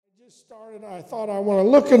just started, I thought I want to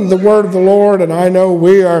look into the Word of the Lord, and I know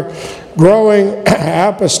we are growing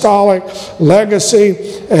apostolic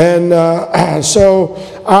legacy, and so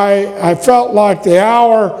I felt like the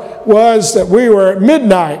hour was that we were at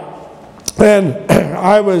midnight, and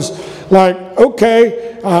I was like,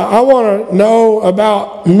 okay, I want to know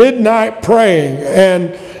about midnight praying,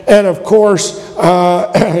 and of course,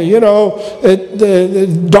 you know,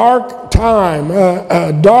 the dark time,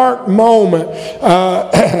 a dark moment,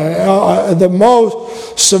 the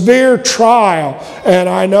most severe trial. And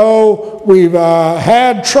I know we've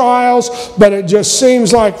had trials, but it just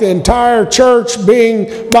seems like the entire church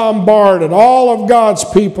being bombarded, all of God's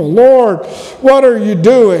people. Lord, what are you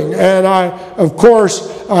doing? And of course,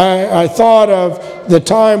 I thought of the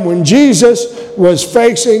time when Jesus was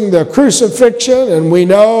facing the crucifixion, and we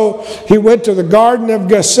know he went to the Garden of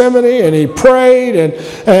Gethsemane and he prayed,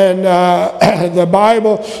 and the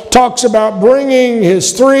Bible talks about bringing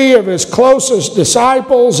three of his closest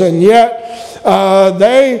disciples, and yet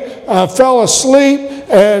they fell asleep,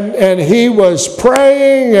 and he was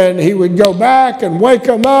praying, and he would go back and wake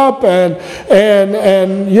them up,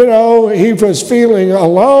 and you know, he was feeling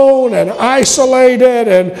alone and isolated,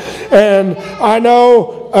 and I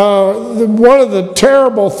know one of the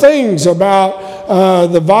terrible things about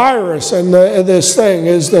the virus and this thing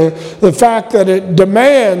is the fact that it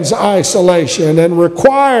demands isolation and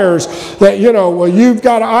requires that, you know, well, you've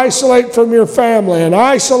got to isolate from your family and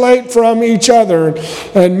isolate from each other,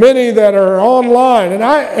 and many that are online. And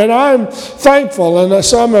I'm thankful, and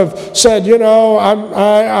some have said, you know,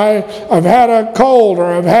 I've had a cold, or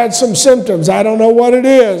I've had some symptoms. I don't know what it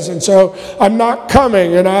is, and so I'm not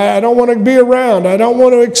coming, and I don't want to be around. I don't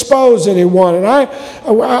want to expose anyone, and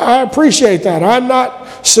I appreciate that. I'm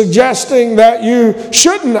not suggesting that you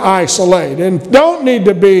shouldn't isolate and don't need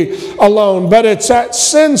to be alone, but it's that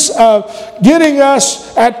sense of getting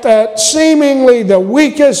us at that seemingly the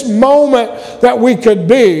weakest moment that we could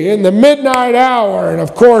be in the midnight hour. And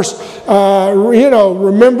of course, you know,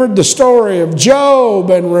 remembered the story of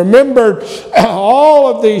Job, and remembered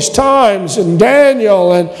all of these times, and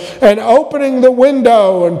Daniel, and opening the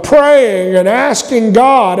window and praying and asking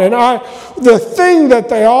God. And the thing that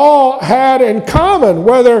they all had in common,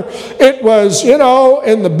 whether it was, you know,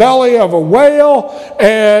 in the belly of a whale,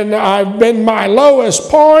 and I've been my lowest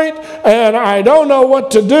point, and I don't know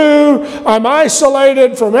what to do, I'm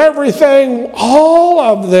isolated from everything, all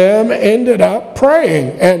of them ended up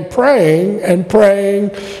praying and praying and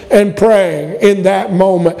praying and praying in that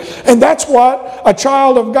moment. And that's what a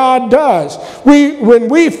child of God does. When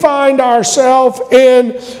we find ourselves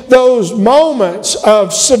in those moments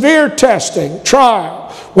of severe testing, trial,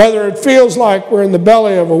 whether it feels like we're in the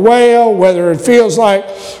belly of a whale, whether it feels like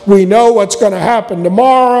we know what's going to happen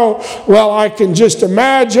tomorrow, well, I can just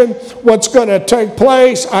imagine what's going to take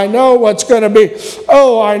place. I know what's going to be.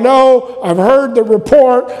 Oh, I know, I've heard the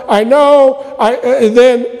report. I know,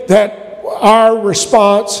 then that our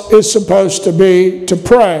response is supposed to be to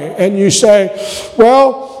pray. And you say,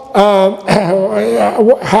 well,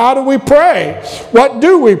 how do we pray? What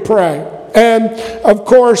do we pray? And of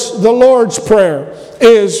course, the Lord's Prayer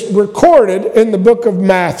is recorded in the book of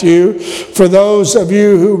Matthew, for those of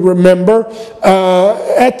you who remember,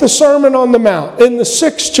 at the Sermon on the Mount. In the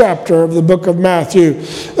 6th chapter of the book of Matthew,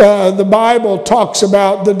 the Bible talks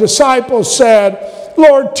about the disciples said,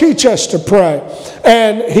 Lord, teach us to pray.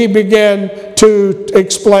 And he began to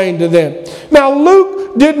explain to them. Now,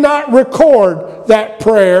 Luke did not record that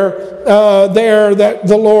prayer there that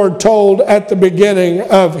the Lord told at the beginning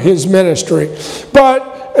of his ministry. But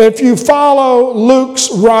if you follow Luke's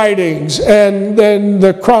writings and then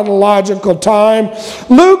the chronological time,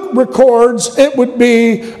 Luke records it would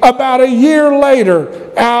be about a year later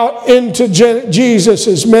out into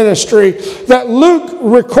Jesus' ministry that Luke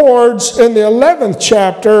records in the 11th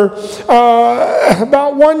chapter,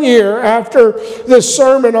 about 1 year after the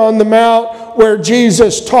Sermon on the Mount, where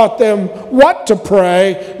Jesus taught them what to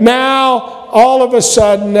pray. Now, all of a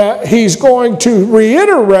sudden, he's going to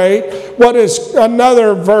reiterate what is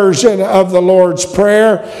another version of the Lord's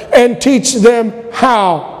Prayer and teach them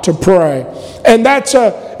how to pray. And that's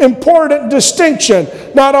an important distinction,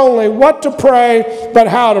 not only what to pray, but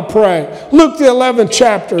how to pray. Luke, the 11th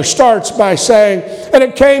chapter, starts by saying, and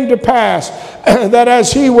it came to pass that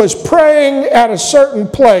as he was praying at a certain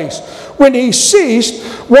place, when he ceased,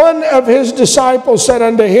 one of his disciples said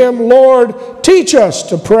unto him, Lord, teach us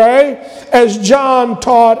to pray, as John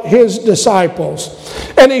taught his disciples.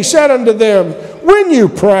 And he said unto them, when you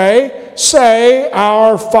pray, say,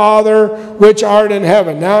 Our Father which art in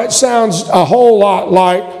heaven. Now it sounds a whole lot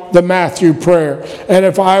like the Matthew prayer. And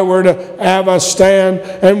if I were to have us stand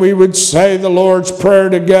and we would say the Lord's Prayer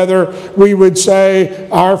together, we would say,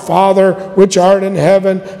 Our Father which art in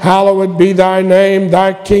heaven, hallowed be thy name,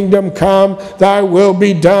 thy kingdom come, thy will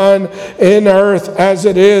be done in earth as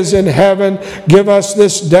it is in heaven. Give us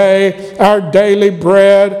this day our daily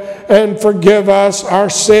bread, and forgive us our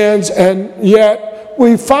sins. And yet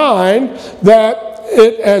we find that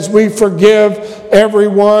as we forgive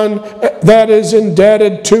everyone that is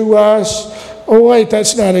indebted to us. Oh, wait,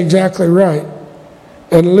 that's not exactly right.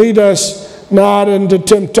 And lead us not into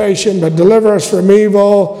temptation, but deliver us from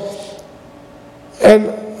evil. And,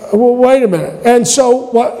 well, wait a minute. And so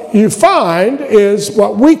what you find is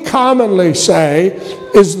what we commonly say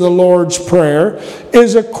is the Lord's Prayer,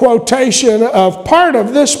 is a quotation of part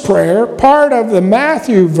of this prayer, part of the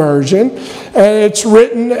Matthew version, and it's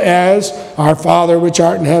written as, Our Father which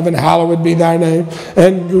art in heaven, hallowed be thy name,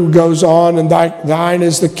 and goes on, and thine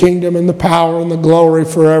is the kingdom and the power and the glory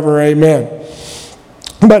forever, amen.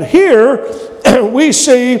 But here we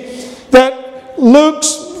see that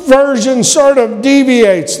Luke's version sort of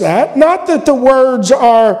deviates that. Not that the words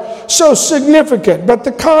are so significant, but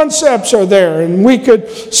the concepts are there. And we could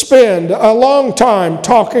spend a long time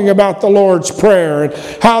talking about the Lord's Prayer and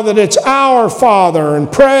how that it's our Father,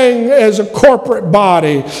 and praying as a corporate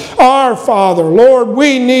body. Our Father, Lord,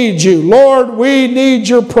 we need you. Lord, we need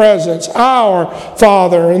your presence. Our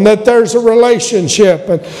Father, and that there's a relationship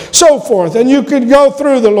and so forth. And you could go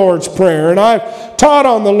through the Lord's Prayer. And I've taught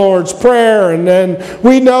on the Lord's Prayer, and then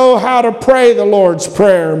we know how to pray the Lord's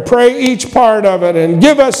Prayer and pray each part of it. And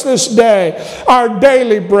give us this day our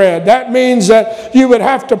daily bread. That means that you would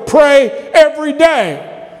have to pray every day.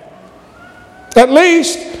 At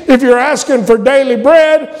least if you're asking for daily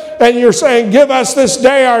bread and you're saying, give us this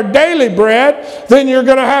day our daily bread, then you're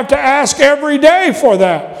going to have to ask every day for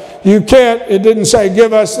that. You can't, it didn't say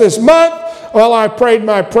give us this month. Well, I prayed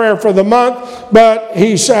my prayer for the month, but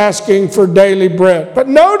he's asking for daily bread. But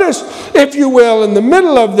notice, if you will, in the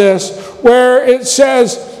middle of this, where it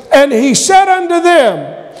says, and he said unto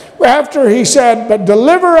them, after he said, but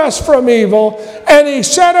deliver us from evil, and he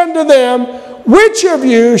said unto them, which of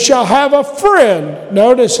you shall have a friend?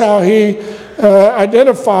 Notice how he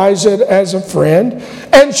identifies it as a friend,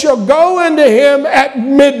 and shall go unto him at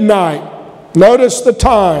midnight. Notice the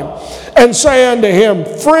time. And say unto him,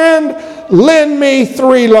 Friend, lend me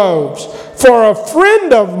 3 loaves. For a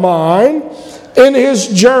friend of mine in his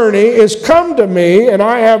journey is come to me, and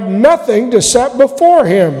I have nothing to set before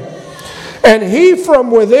him. And he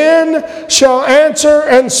from within shall answer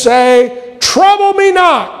and say, Trouble me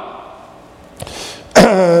not.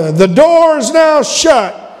 The door is now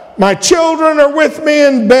shut. My children are with me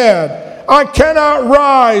in bed. I cannot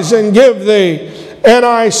rise and give thee. And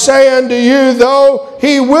I say unto you, though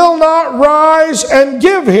he will not rise and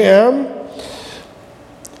give him,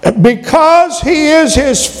 because he is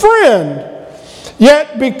his friend,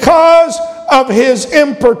 yet because of his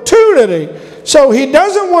importunity. So he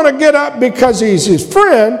doesn't want to get up because he's his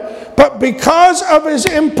friend, but because of his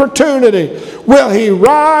importunity will he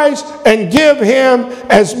rise and give him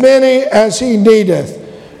as many as he needeth.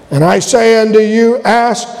 And I say unto you,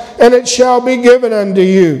 ask, and it shall be given unto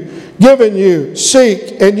you. Given you,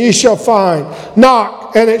 seek, and ye shall find.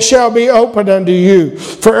 Knock, and it shall be opened unto you.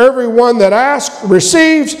 For everyone that asks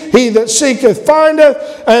receives, he that seeketh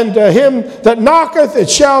findeth, and to him that knocketh it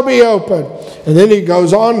shall be opened. And then he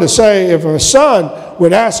goes on to say, if a son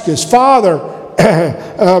would ask his father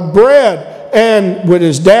bread, and would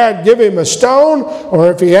his dad give him a stone?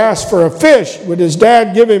 Or if he asked for a fish, would his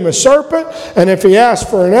dad give him a serpent? And if he asked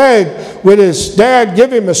for an egg, would his dad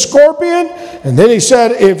give him a scorpion? And then he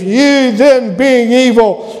said, if you then, being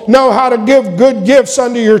evil, know how to give good gifts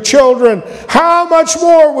unto your children, how much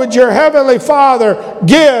more would your heavenly Father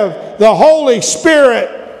give the Holy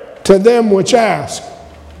Spirit to them which ask?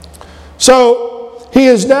 So he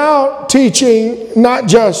is now teaching not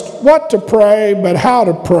just what to pray, but how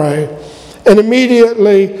to pray. And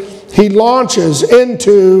immediately he launches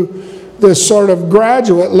into this sort of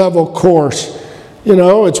graduate level course. You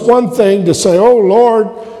know, it's one thing to say, oh Lord,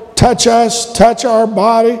 touch us, touch our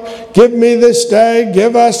body, give me this day,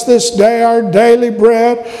 give us this day our daily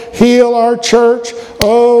bread, heal our church.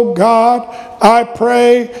 Oh God, I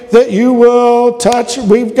pray that you will touch,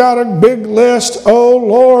 we've got a big list. Oh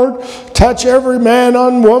Lord, touch every man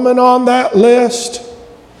and woman on that list.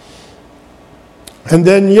 And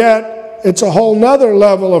then yet, it's a whole nother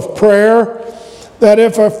level of prayer that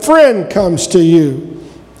if a friend comes to you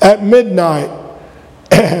at midnight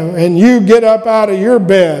and you get up out of your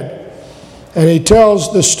bed And he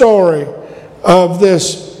tells the story of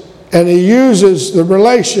this, and he uses the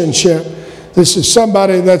relationship. This is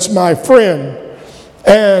somebody that's my friend.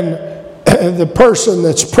 And the person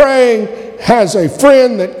that's praying has a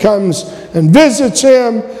friend that comes and visits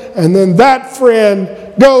him, and then that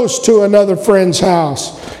friend goes to another friend's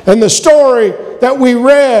house. And the story that we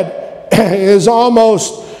read is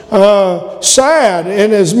almost sad,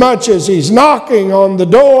 in as much as he's knocking on the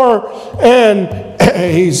door and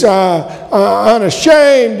he's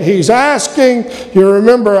unashamed. He's asking. You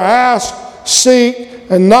remember, ask, seek,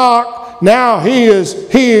 and knock. Now he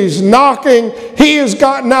is knocking. He has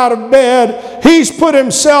gotten out of bed. He's put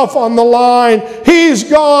himself on the line. He's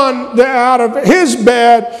gone out of his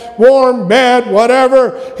bed, warm bed,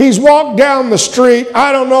 whatever. He's walked down the street.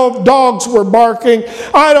 I don't know if dogs were barking.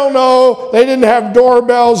 I don't know. They didn't have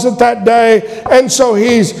doorbells at that day. And so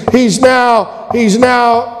he's now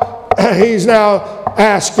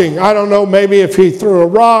asking. I don't know, maybe if he threw a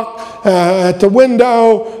rock at the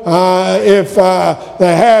window, if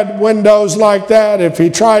they had windows like that, if he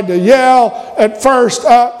tried to yell at first,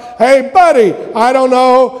 hey buddy, I don't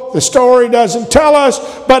know, the story doesn't tell us,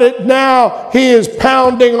 but now he is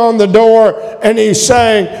pounding on the door and he's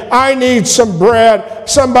saying, I need some bread,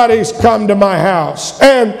 somebody's come to my house.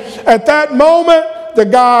 And at that moment, the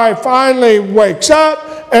guy finally wakes up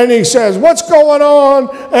and he says, what's going on?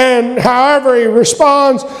 And however he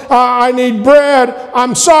responds, I need bread.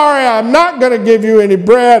 I'm sorry, I'm not going to give you any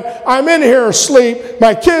bread. I'm in here asleep.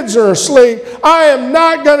 My kids are asleep. I am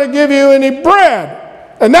not going to give you any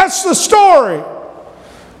bread. And that's the story.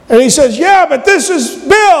 And he says, yeah, but this is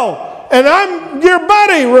Bill, and I'm your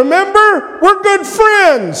buddy, remember? We're good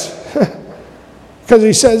friends. Because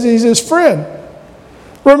he says he's his friend.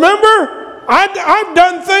 Remember? I've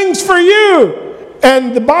done things for you.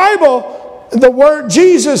 And the Bible,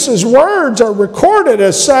 Jesus' words are recorded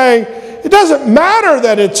as saying, it doesn't matter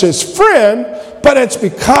that it's his friend, but it's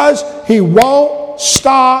because he won't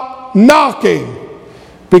stop knocking.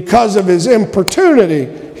 Because of his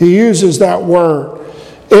importunity, he uses that word.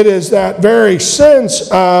 It is that very sense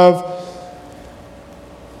of,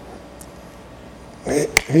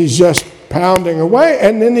 he's just pounding away,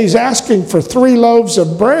 and then he's asking for 3 loaves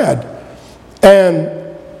of bread. And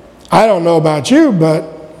I don't know about you, but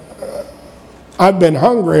I've been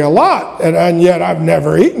hungry a lot, and yet I've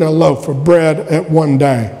never eaten a loaf of bread at one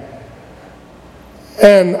day.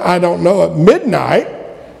 And I don't know at midnight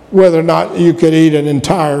whether or not you could eat an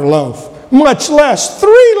entire loaf, much less 3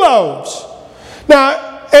 loaves.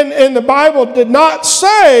 Now, and the Bible did not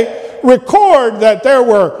record that there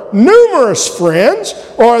were numerous friends,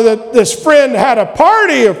 or that this friend had a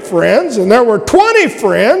party of friends and there were 20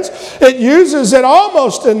 friends. It uses it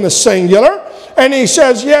almost in the singular. And he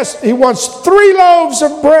says, yes, he wants 3 loaves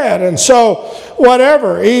of bread. And so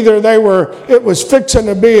whatever, either it was fixing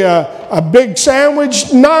to be a big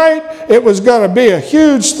sandwich night, it was going to be a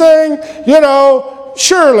huge thing,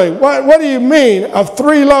 surely, what do you mean of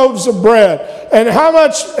 3 loaves of bread? And how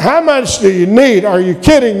much do you need? Are you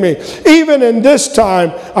kidding me? Even in this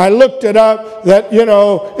time, I looked it up that,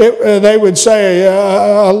 they would say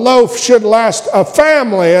a loaf should last a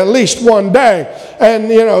family at least one day. And,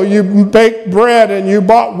 you bake bread and you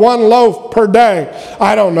bought 1 loaf per day.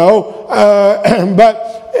 I don't know.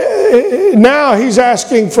 But now he's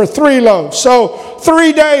asking for 3 loaves. So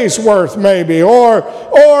 3 days worth maybe, or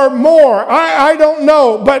more. I don't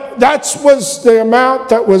know, but that was the amount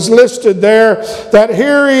that was listed there, that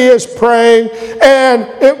here he is praying, and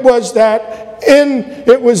it was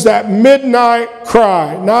that midnight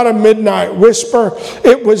cry, not a midnight whisper.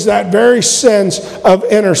 It was that very sense of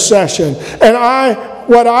intercession. And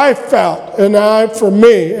what I felt, for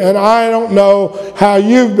me, and I don't know how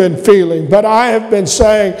you've been feeling, but I have been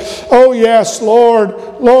saying, oh yes,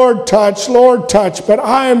 Lord touch, but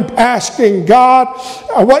I am asking God,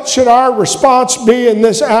 what should our response be in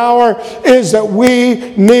this hour is that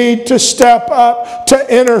we need to step up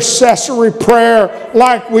to intercessory prayer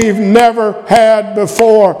like we've never had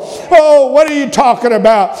before. Oh, what are you talking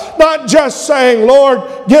about? Not just saying, Lord,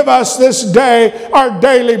 give us this day our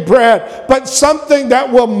daily bread, but something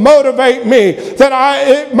that will motivate me, that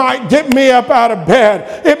it might get me up out of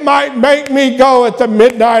bed. It might make me go at the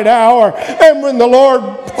midnight hour, and when the Lord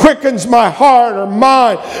quickens my heart or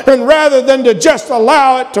mind. And rather than to just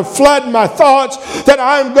allow it to flood my thoughts, that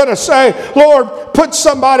I'm going to say, Lord, put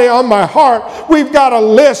somebody on my heart. We've got a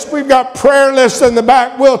list. We've got prayer lists in the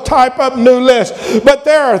back. We'll type up new lists. But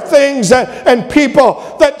there are things that and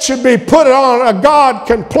people that should be put on, God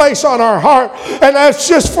can place on our heart. And that's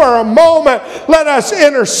just for a moment. Let us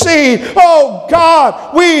intercede. Oh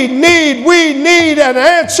God, we need an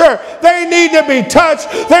answer. They need to be touched.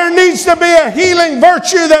 There needs to be a healing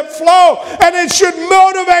virtue that flow, and it should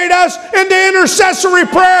motivate us into intercessory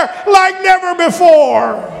prayer like never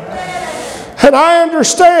before. And I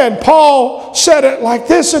understand, Paul said it like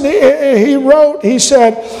this, and he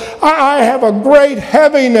said, I have a great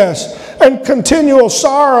heaviness and continual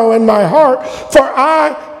sorrow in my heart, for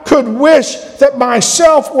I could wish that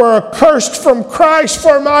myself were accursed from Christ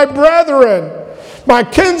for my brethren, my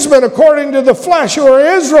kinsmen according to the flesh, who are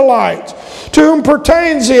Israelites, to whom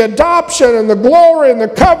pertains the adoption and the glory and the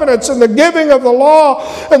covenants and the giving of the law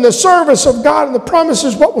and the service of God and the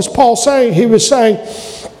promises. What was Paul saying? He was saying,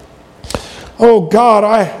 oh God,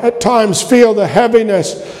 I at times feel the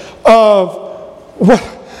heaviness of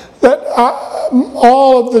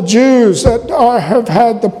all of the Jews that have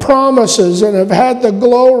had the promises and have had the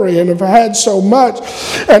glory and have had so much.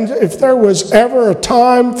 And if there was ever a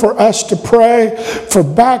time for us to pray for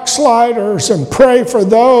backsliders and pray for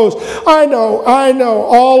those, I know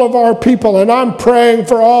all of our people, and I'm praying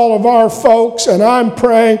for all of our folks, and I'm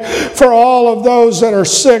praying for all of those that are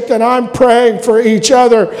sick, and I'm praying for each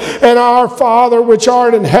other and our Father which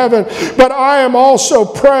art in heaven. But I am also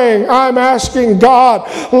praying, I'm asking God,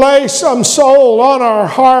 lay some soul on our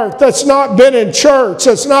heart that's not been in church,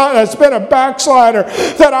 that's been a backslider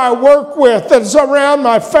that I work with, that's around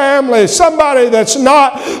my family, somebody that's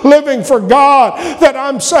not living for God, that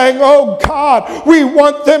I'm saying, oh God, we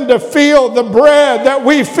want them to feel the bread that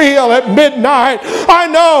we feel at midnight. I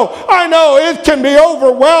know it can be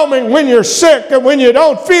overwhelming when you're sick and when you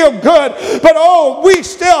don't feel good, but oh, we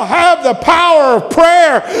still have the power of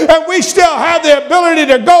prayer, and we still have the ability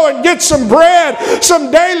to go and get some bread,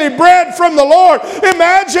 some daily bread from the Lord.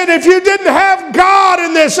 Imagine if you didn't have God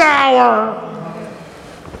in this hour.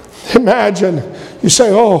 Imagine you say,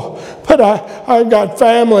 oh, but I've got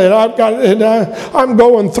family, and I'm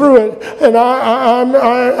going through it, and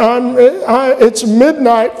it's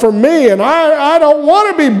midnight for me, and I don't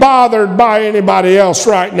want to be bothered by anybody else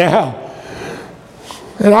right now.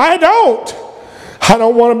 And I don't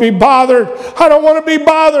want to be bothered. I don't want to be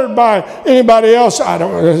bothered by anybody else.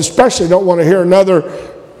 Especially don't want to hear another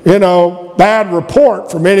bad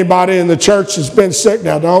report from anybody in the church that's been sick.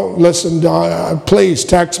 Now, don't listen. Please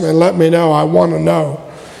text me and let me know. I want to know.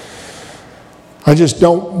 I just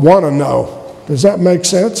don't want to know. Does that make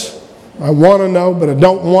sense? I want to know, but I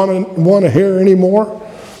don't want to hear anymore.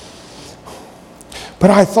 But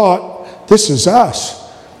I thought, this is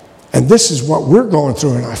us, and this is what we're going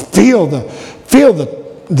through, and I feel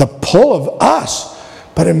the pull of us.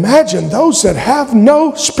 But imagine those that have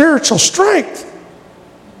no spiritual strength.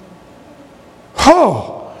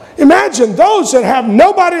 Oh, imagine those that have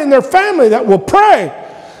nobody in their family that will pray,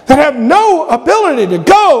 that have no ability to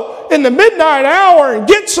go in the midnight hour and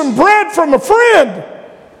get some bread from a friend.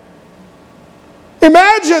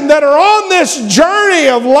 Imagine that are on this journey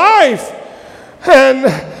of life, and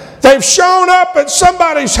they've shown up at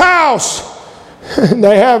somebody's house and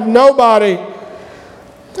they have nobody.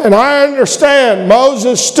 And I understand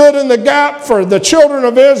Moses stood in the gap for the children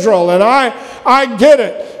of Israel, and I get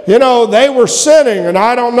it. They were sinning, and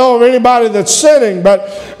I don't know of anybody that's sinning,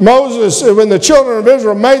 but Moses, when the children of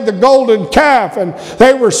Israel made the golden calf, and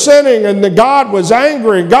they were sinning, and God was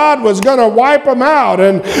angry, God was going to wipe them out,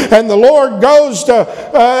 and the Lord goes to,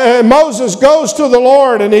 Moses goes to the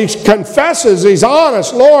Lord, and he confesses, he's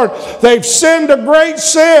honest, Lord, they've sinned a great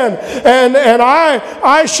sin, and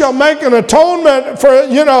I shall make an atonement for,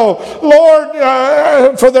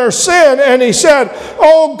 Lord, for their sin. And he said,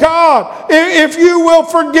 oh God, if you will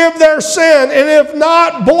forgive their sin, and if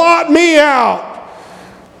not, blot me out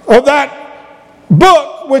of that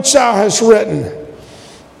book which thou hast written.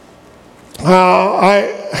 I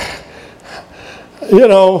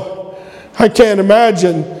can't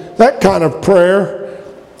imagine that kind of prayer,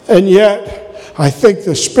 and yet I think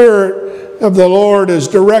the Spirit of the Lord is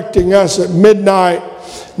directing us at midnight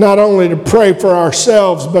not only to pray for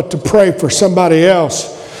ourselves, but to pray for somebody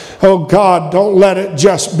else. Oh God, don't let it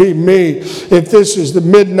just be me. If this is the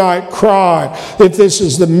midnight cry, if this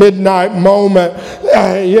is the midnight moment,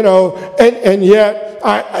 and yet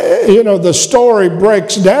the story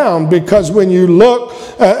breaks down, because when you look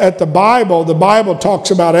at the Bible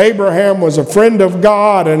talks about Abraham was a friend of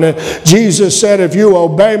God, and Jesus said, if you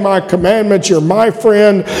obey my commandments, you're my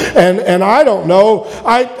friend. And I don't know,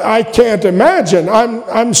 I can't imagine.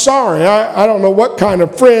 I'm sorry, I don't know what kind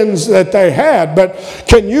of friends that they had, but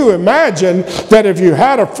can you imagine that if you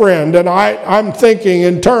had a friend, and I'm thinking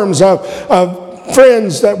in terms of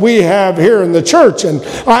friends that we have here in the church, and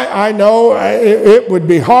I know it would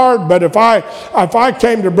be hard, but if I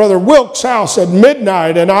came to Brother Wilkes' house at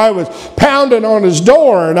midnight and I was pounding on his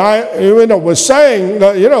door and I was saying,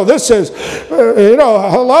 this is,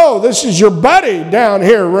 hello, this is your buddy down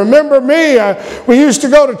here. Remember me? We used to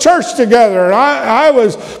go to church together, and I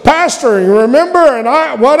was pastoring, remember? And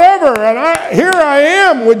here I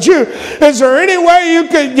am. Is there any way you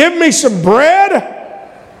could give me some bread?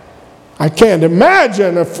 I can't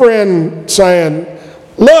imagine a friend saying,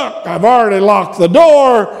 look, I've already locked the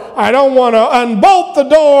door. I don't want to unbolt the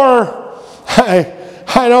door.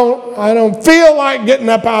 I don't feel like getting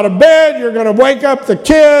up out of bed. You're going to wake up the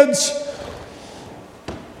kids.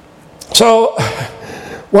 So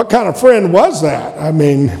what kind of friend was that? I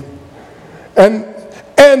mean, and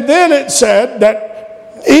then it said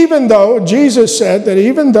that Jesus said that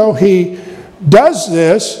even though he does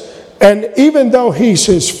this, and even though he's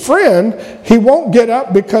his friend, he won't get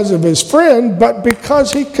up because of his friend, but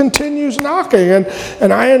because he continues knocking.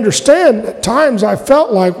 And I understand at times I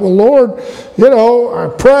felt like, well, Lord, I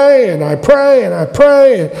pray and I pray and I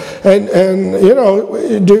pray. And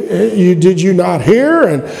did you not hear?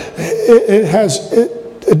 And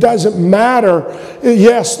it doesn't matter.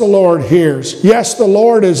 Yes, the Lord hears. Yes, the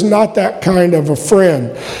Lord is not that kind of a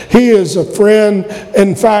friend. He is a friend.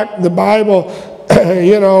 In fact, the Bible,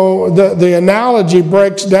 the analogy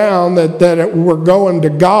breaks down that we're going to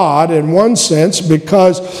God in one sense,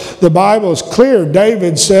 because the Bible is clear.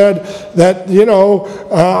 David said that,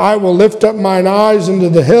 I will lift up mine eyes into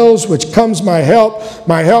the hills, which comes my help.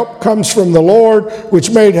 My help comes from the Lord,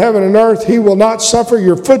 which made heaven and earth. He will not suffer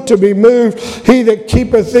your foot to be moved. He that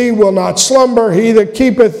keepeth thee will not slumber. He that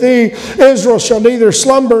keepeth thee, Israel, shall neither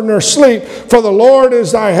slumber nor sleep. For the Lord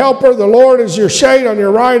is thy helper. The Lord is your shade on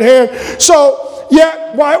your right hand. So,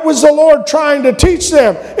 yet, what was the Lord trying to teach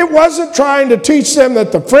them? It wasn't trying to teach them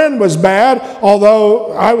that the friend was bad,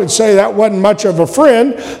 although I would say that wasn't much of a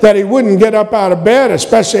friend, that he wouldn't get up out of bed,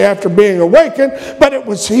 especially after being awakened. But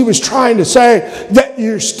he was trying to say that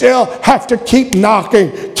you still have to keep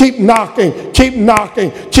knocking, keep knocking, keep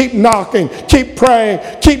knocking, keep knocking, keep praying,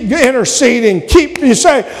 keep interceding, you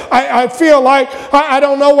say, I feel like I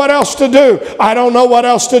don't know what else to do. I don't know what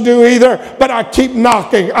else to do either, but I keep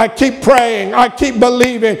knocking, I keep praying, I keep believing,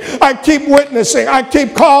 I keep witnessing, I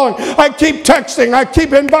keep calling, I keep texting, I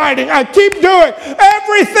keep inviting, I keep doing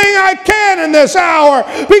everything I can in this hour,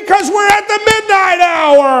 because we're at the midnight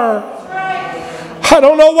hour. I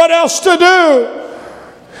don't know what else to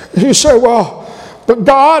do. You say, well, but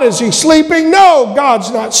God, is he sleeping? No,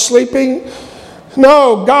 God's not sleeping.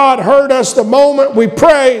 No, God heard us the moment we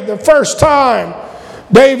prayed the first time.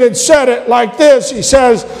 David said it like this. He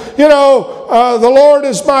says, the Lord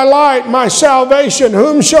is my light, my salvation.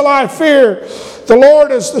 Whom shall I fear? The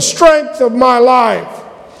Lord is the strength of my life.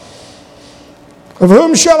 Of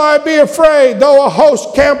whom shall I be afraid? Though a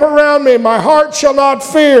host camp around me, my heart shall not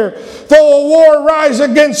fear. Though a war rise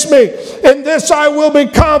against me, in this I will be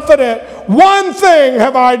confident. One thing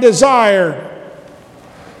have I desired.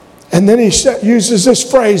 And then he uses this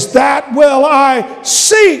phrase, that will I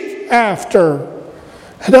seek after.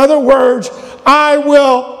 In other words, I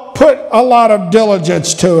will put a lot of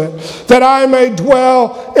diligence to it, that I may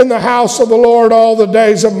dwell in the house of the Lord all the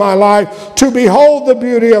days of my life, to behold the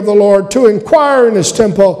beauty of the Lord, to inquire in his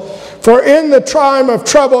temple. For in the time of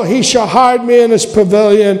trouble he shall hide me in his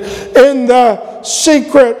pavilion. In the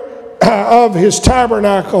secret of his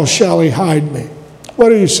tabernacle shall he hide me.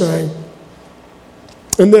 What are you saying?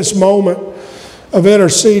 In this moment of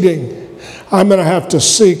interceding, I'm going to have to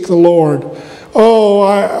seek the Lord. Oh,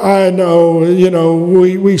 I know,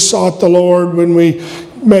 we sought the Lord when we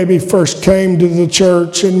maybe first came to the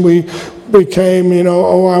church, and we became,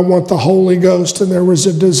 I want the Holy Ghost, and there was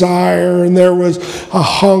a desire and there was a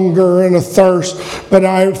hunger and a thirst. But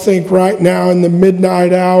I think right now in the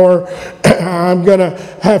midnight hour, I'm going to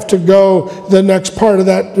have to go. The next part of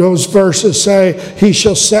those verses say, he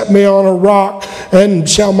shall set me on a rock, and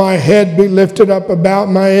shall my head be lifted up about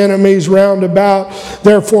my enemies round about.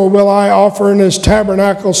 Therefore will I offer in his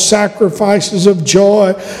tabernacle sacrifices of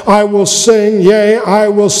joy. I will sing, yea, I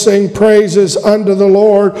will sing praises unto the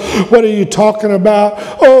Lord. What are you talking about?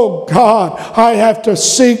 Oh, God, I have to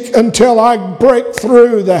seek until I break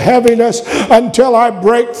through the heaviness, until I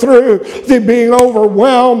break through the being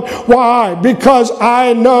overwhelmed. Why? Because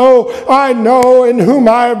I know in whom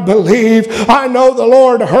I believe. I know the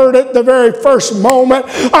Lord heard it the very first moment.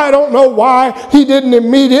 I don't know why He didn't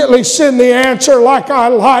immediately send the answer like I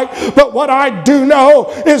like, but what I do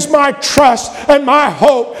know is my trust and my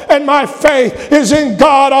hope and my faith is in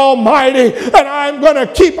God Almighty, and I'm going to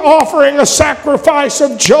keep offering a sacrifice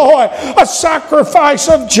of joy, a sacrifice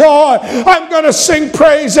of joy. I'm going to sing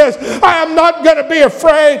praises. I am not going to be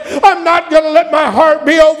afraid. I'm not going to let my heart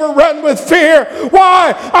be overrun with fear.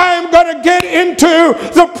 Why? I am going to get into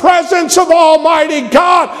the presence of Almighty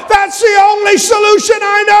God. That's the only solution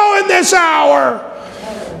I know in this hour,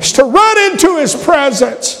 is to run into His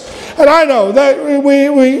presence. And I know that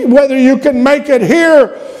whether you can make it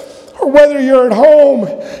here or whether you're at home,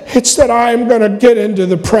 it's that I'm going to get into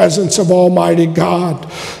the presence of Almighty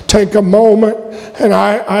God. Take a moment, and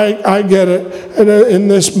I get it. And in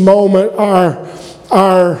this moment, our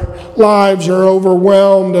lives are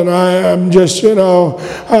overwhelmed, and I'm just,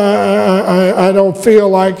 I don't feel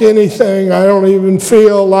like anything. I don't even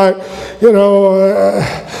feel like,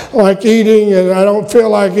 like eating, and I don't feel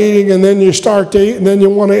like eating, and then you start to eat, and then you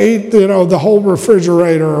want to eat, the whole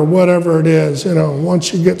refrigerator or whatever it is,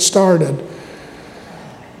 once you get started.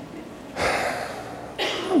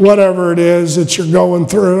 Whatever it is that you're going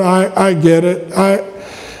through, I get it. I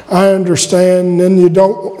understand, and I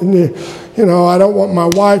don't want my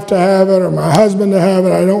wife to have it or my husband to have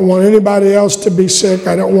it. I don't want anybody else to be sick.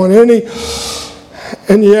 I don't want any.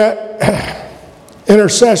 And yet,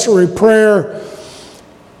 intercessory prayer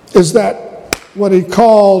is that what he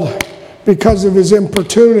called because of his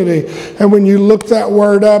importunity. And when you look that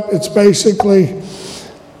word up, it's basically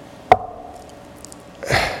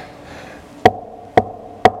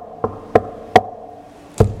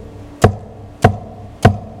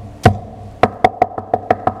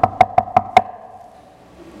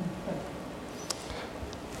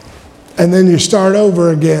and then you start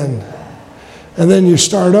over again. And then you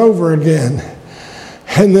start over again.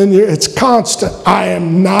 And then it's constant. I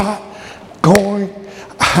am not going.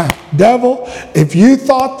 Devil, if you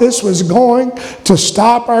thought this was going to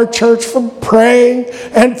stop our church from praying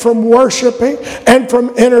and from worshiping and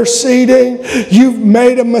from interceding, you've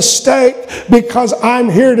made a mistake, because I'm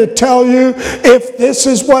here to tell you, if this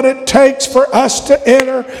is what it takes for us to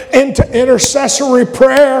enter into intercessory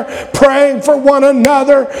prayer, praying for one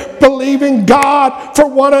another, believing God for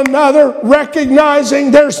one another, recognizing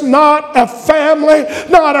there's not a family,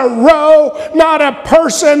 not a row, not a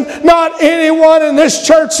person, not anyone in this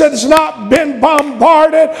church that has not been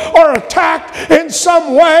bombarded or attacked in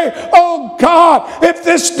some way. Oh God, if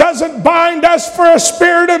this doesn't bind us for a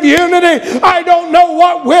spirit of unity, I don't know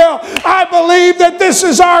what will. I believe that this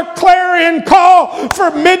is our clarion call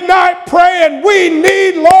for midnight praying. We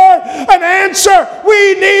need, Lord, an answer.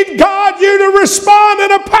 We need, God, you to respond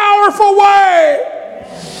in a powerful way.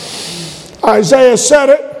 Isaiah said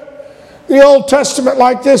it in the Old Testament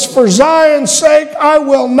like this: for Zion's sake I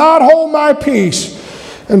will not hold my peace,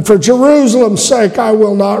 and for Jerusalem's sake I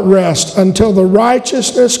will not rest, until the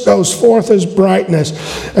righteousness goes forth as brightness,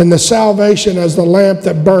 and the salvation as the lamp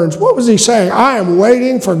that burns. What was he saying? I am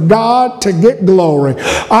waiting for God to get glory.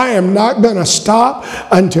 I am not going to stop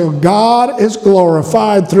until God is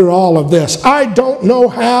glorified through all of this. I don't know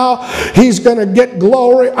how he's going to get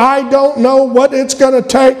glory. I don't know what it's going to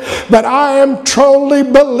take, but I am truly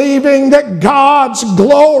believing that God's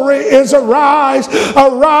glory is arise.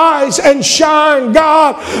 Arise and shine,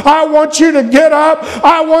 God. I want you to get up.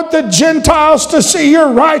 I want the Gentiles to see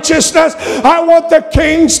your righteousness. I want the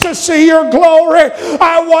kings to see your glory.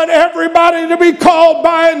 I want everybody to be called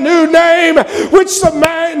by a new name, which the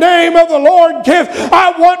name of the Lord gives.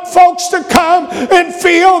 I want folks to come and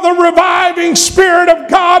feel the reviving Spirit of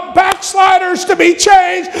God, backsliders to be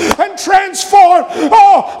changed and transformed.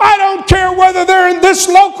 Oh, I don't care whether they're in this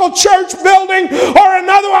local church building or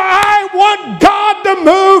another. I want God to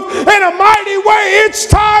move in a mighty way. It's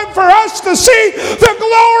time for us to see the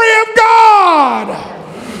glory of God.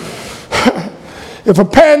 If a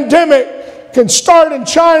pandemic can start in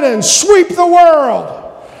China and sweep the world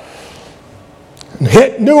and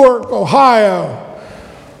hit Newark, Ohio,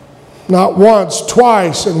 not once,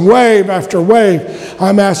 twice, and wave after wave,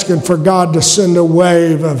 I'm asking for God to send a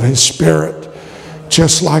wave of His Spirit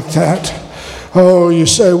just like that. Oh, you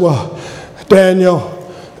say, well, Daniel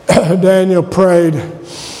prayed.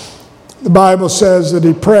 The Bible says that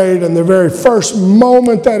he prayed, and the very first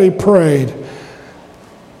moment that he prayed,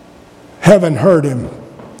 heaven heard him.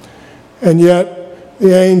 And yet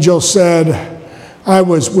the angel said, I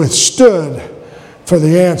was withstood for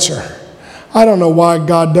the answer. I don't know why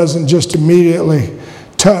God doesn't just immediately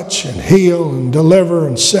touch and heal and deliver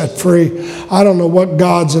and set free. I don't know what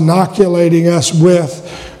God's inoculating us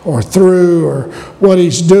with or through or what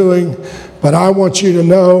He's doing, but I want you to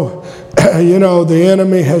know, the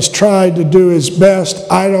enemy has tried to do his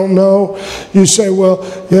best. I don't know. You say, well,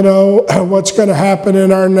 what's going to happen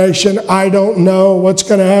in our nation? I don't know. What's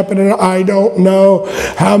going to happen I don't know.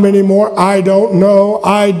 How many more? I don't know.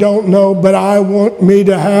 I don't know. But I want me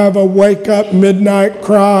to have a wake-up midnight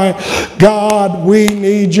cry. God, we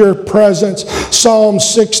need your presence. Psalm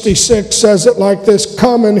 66 says it like this: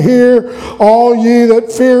 come and hear, all ye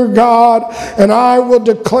that fear God, and I will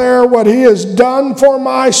declare what He has done for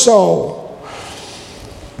my soul.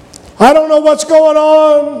 I don't know what's going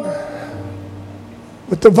on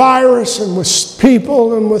with the virus and with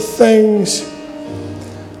people and with things,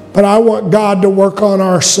 but I want God to work on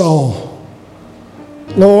our soul.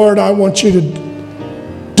 Lord, I want you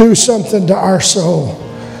to do something to our soul.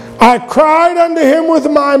 I cried unto Him with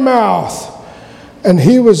my mouth, and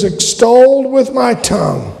He was extolled with my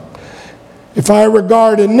tongue. If I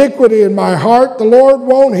regard iniquity in my heart, the Lord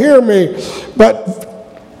won't hear me.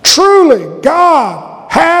 But truly, God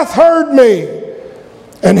hath heard me,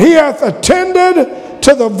 and He hath attended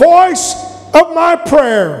to the voice of my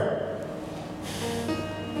prayer.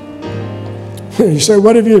 You say,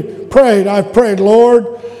 what have you prayed? I've prayed, Lord,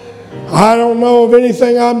 I don't know of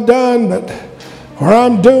anything I'm done or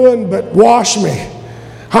I'm doing, but wash me.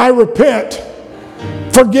 I repent.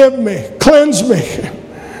 Forgive me. Cleanse me.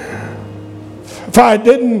 If I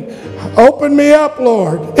didn't, open me up,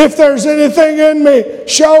 Lord. If there's anything in me,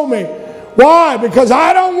 show me. Why? Because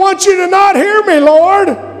I don't want you to not hear me, Lord.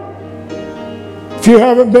 If you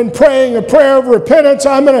haven't been praying a prayer of repentance,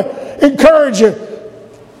 I'm going to encourage you.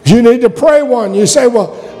 You need to pray one. You say,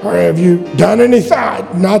 well, have you done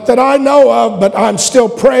anything? Not that I know of, but I'm still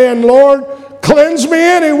praying, Lord, cleanse me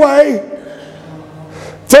anyway.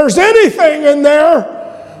 If there's anything in there,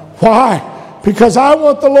 why? Because I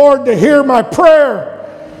want the Lord to hear my prayer.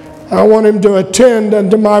 I want Him to attend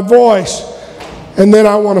unto my voice. And then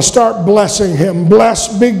I want to start blessing Him.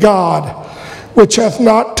 Blessed be God, which hath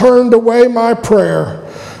not turned away my prayer,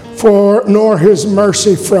 nor His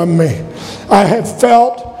mercy from me. I have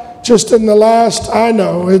felt just in the last, I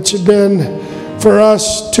know it's been for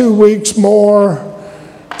us 2 weeks more,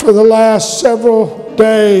 for the last several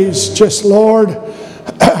days, just Lord,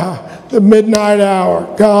 the midnight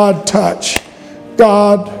hour, God touch,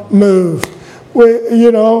 God move.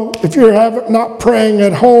 If you're not praying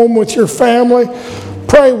at home with your family,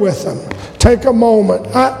 pray with them. Take a moment.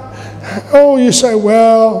 You say,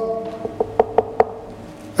 well,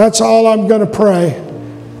 that's all I'm going to pray.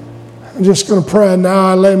 I'm just going to pray, and now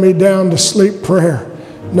I lay me down to sleep prayer.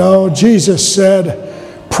 No, Jesus said,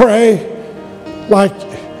 pray like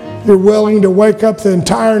you're willing to wake up the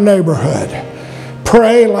entire neighborhood.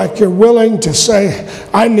 Pray like you're willing to say,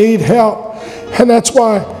 I need help. And that's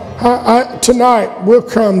why tonight we'll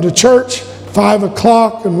come to church 5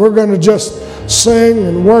 o'clock, and we're going to just sing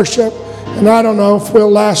and worship. And I don't know if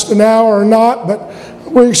we'll last an hour or not, but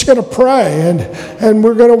we're just going to pray, and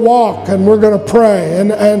we're going to walk, and we're going to pray.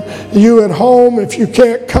 And you at home, if you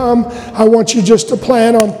can't come, I want you just to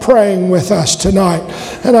plan on praying with us tonight.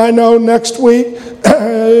 And I know next week,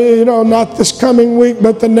 not this coming week,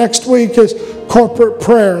 but the next week is corporate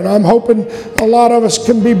prayer, and I'm hoping a lot of us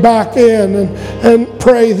can be back in and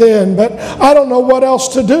pray then. But I don't know what else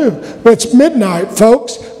to do. It's midnight,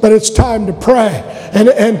 folks, but it's time to pray,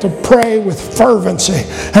 and to pray with fervency,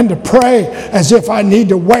 and to pray as if I need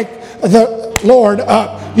to wake the Lord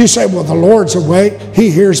up. You say, well, the Lord's awake. He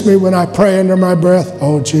hears me when I pray under my breath.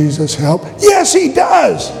 Oh, Jesus, help. Yes, He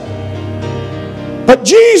does. But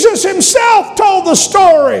Jesus Himself told the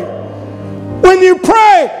story. When you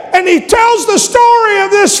pray, and He tells the story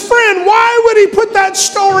of this friend, why would He put that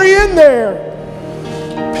story in there?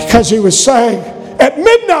 Because He was saying, at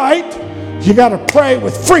midnight, you got to pray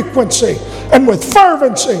with frequency and with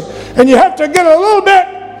fervency. And you have to get a little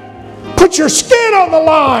bit, put your skin on the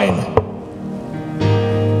line.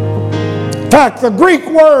 In fact, the Greek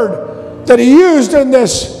word that He used in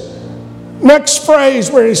this next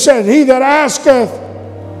phrase where He said, he that asketh,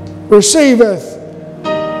 receiveth.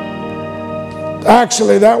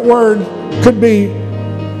 Actually, that word could be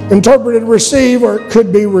interpreted receive, or it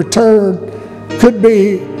could be returned, could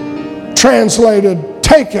be translated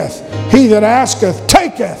taketh. He that asketh,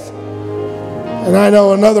 taketh. And I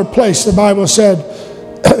know another place the Bible said,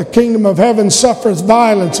 the kingdom of heaven suffereth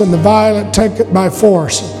violence, and the violent take it by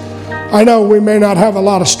force. I know we may not have a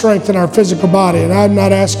lot of strength in our physical body, and I'm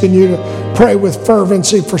not asking you to pray with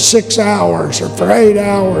fervency for 6 hours or for 8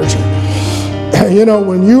 hours. You know,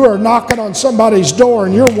 when you are knocking on somebody's door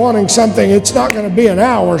and you're wanting something, it's not going to be an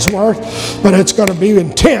hour's worth, but it's going to be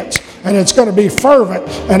intense and it's going to be fervent.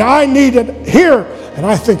 And I need it here. And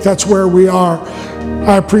I think that's where we are.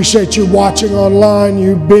 I appreciate you watching online,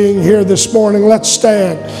 you being here this morning. Let's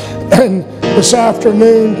stand. And this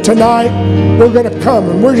afternoon, tonight, we're going to come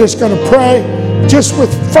and we're just going to pray just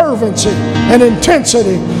with fervency and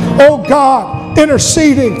intensity. Oh God,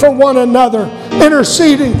 interceding for one another,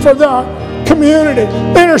 interceding for the community,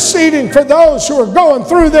 interceding for those who are going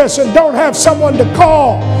through this and don't have someone to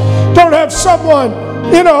call, don't have someone,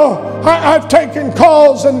 you know. I've taken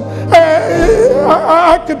calls and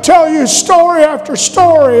I could tell you story after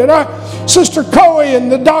story. And Sister Coe,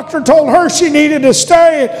 and the doctor told her she needed to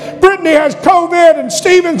stay. Brittany has COVID and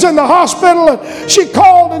Stephen's in the hospital, and she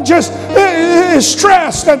called and just is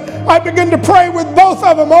stressed. And I began to pray with both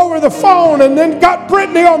of them over the phone, and then got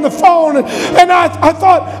Brittany on the phone. And I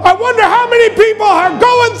thought, I wonder how many people are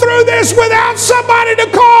going through this without somebody to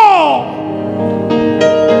call,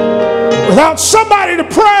 without somebody to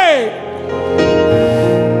pray.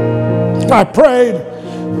 I prayed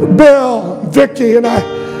for Bill, Vicky, and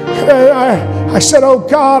I said, oh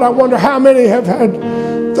God, I wonder how many have had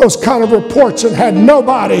those kind of reports and had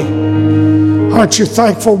nobody. Aren't you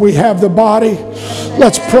thankful we have the body?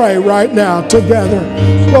 Let's pray right now together.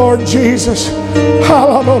 Lord Jesus,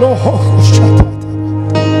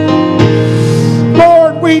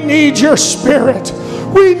 Lord, we need your Spirit.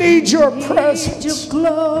 We need your presence. Your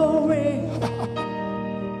glory.